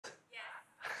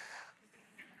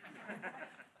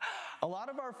A lot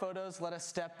of our photos let us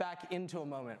step back into a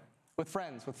moment with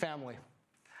friends, with family.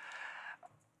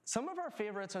 Some of our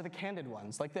favorites are the candid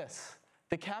ones, like this.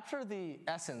 They capture the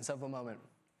essence of a moment.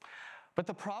 But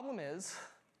the problem is,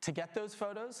 to get those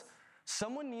photos,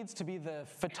 someone needs to be the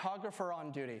photographer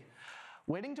on duty,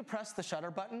 waiting to press the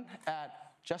shutter button at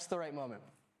just the right moment.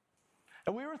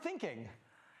 And we were thinking,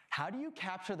 how do you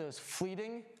capture those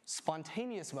fleeting,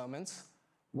 spontaneous moments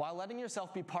while letting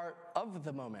yourself be part of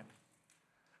the moment?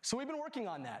 So we've been working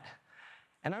on that.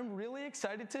 And I'm really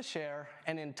excited to share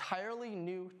an entirely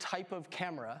new type of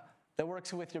camera that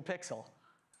works with your Pixel.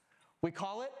 We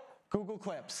call it Google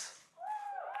Clips.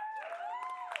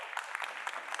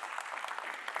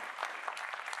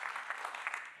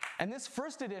 And this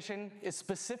first edition is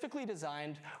specifically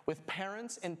designed with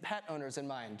parents and pet owners in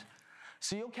mind.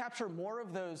 So you'll capture more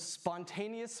of those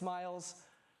spontaneous smiles,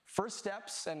 first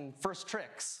steps, and first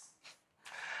tricks.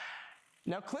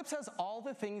 Now, Clips has all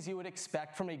the things you would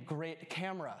expect from a great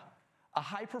camera: a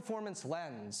high-performance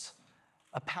lens,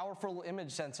 a powerful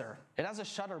image sensor. It has a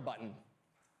shutter button.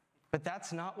 But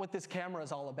that's not what this camera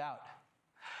is all about.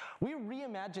 We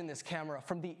reimagined this camera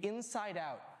from the inside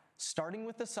out, starting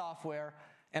with the software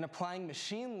and applying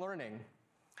machine learning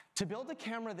to build a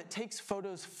camera that takes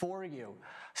photos for you,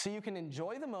 so you can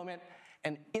enjoy the moment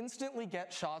and instantly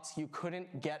get shots you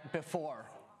couldn't get before.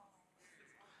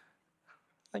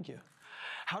 Thank you.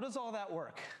 How does all that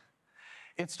work?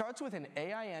 It starts with an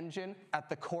AI engine at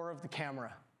the core of the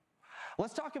camera.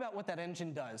 Let's talk about what that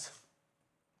engine does.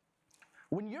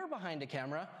 When you're behind a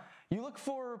camera, you look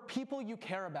for people you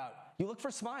care about. You look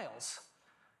for smiles.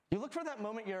 You look for that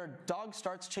moment your dog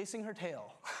starts chasing her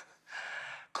tail.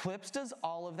 Clips does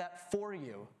all of that for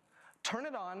you. Turn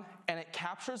it on, and it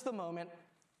captures the moment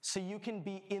so you can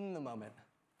be in the moment.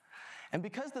 And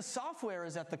because the software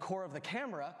is at the core of the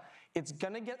camera, it's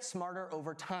going to get smarter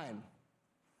over time.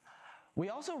 We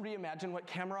also reimagined what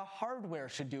camera hardware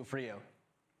should do for you.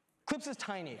 Clips is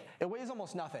tiny. It weighs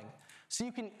almost nothing, so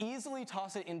you can easily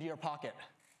toss it into your pocket.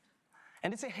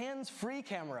 And it's a hands-free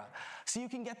camera, so you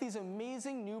can get these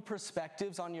amazing new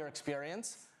perspectives on your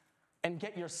experience and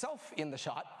get yourself in the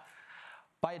shot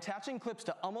by attaching Clips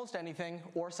to almost anything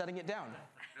or setting it down.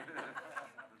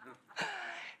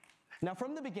 Now,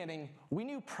 from the beginning, we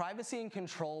knew privacy and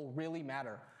control really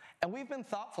matter, and we've been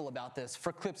thoughtful about this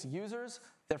for Clips users,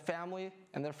 their family,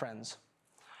 and their friends.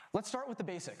 Let's start with the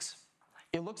basics.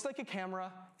 It looks like a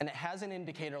camera, and it has an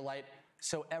indicator light,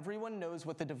 so everyone knows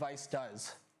what the device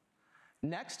does.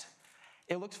 Next,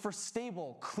 it looks for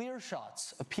stable, clear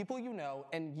shots of people you know,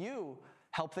 and you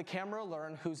help the camera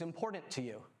learn who's important to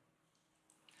you.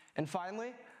 And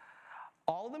finally,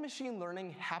 all the machine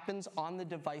learning happens on the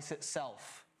device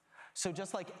itself. So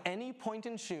just like any point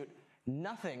and shoot,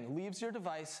 nothing leaves your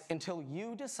device until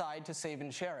you decide to save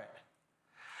and share it.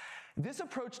 This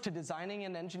approach to designing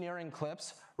and engineering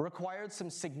Clips required some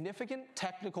significant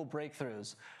technical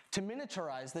breakthroughs to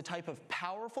miniaturize the type of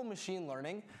powerful machine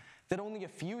learning that only a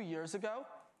few years ago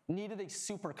needed a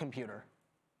supercomputer.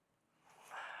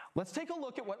 Let's take a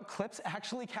look at what Clips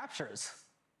actually captures.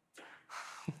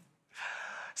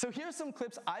 So here's some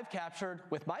Clips I've captured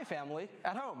with my family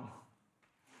at home.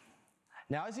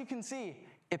 Now, as you can see,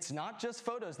 it's not just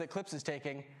photos that Clips is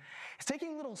taking. It's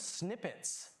taking little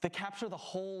snippets that capture the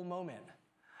whole moment.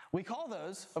 We call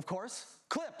those, of course,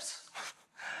 Clips.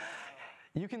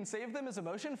 You can save them as a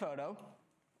motion photo,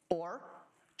 or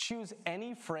choose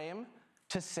any frame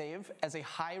to save as a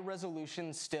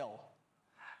high-resolution still.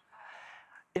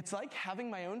 It's like having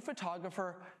my own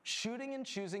photographer shooting and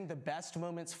choosing the best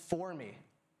moments for me.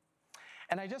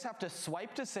 And I just have to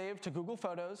swipe to save to Google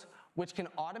Photos, which can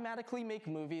automatically make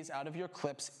movies out of your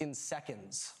Clips in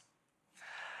seconds.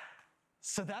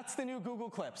 So that's the new Google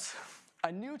Clips,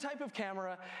 a new type of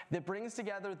camera that brings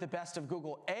together the best of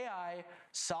Google AI,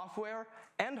 software,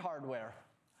 and hardware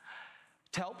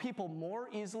to help people more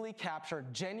easily capture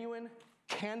genuine,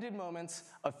 candid moments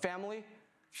of family,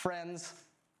 friends,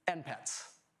 and pets.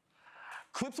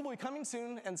 Clips will be coming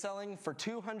soon and selling for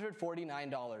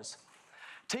 $249.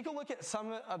 Take a look at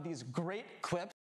some of these great Clips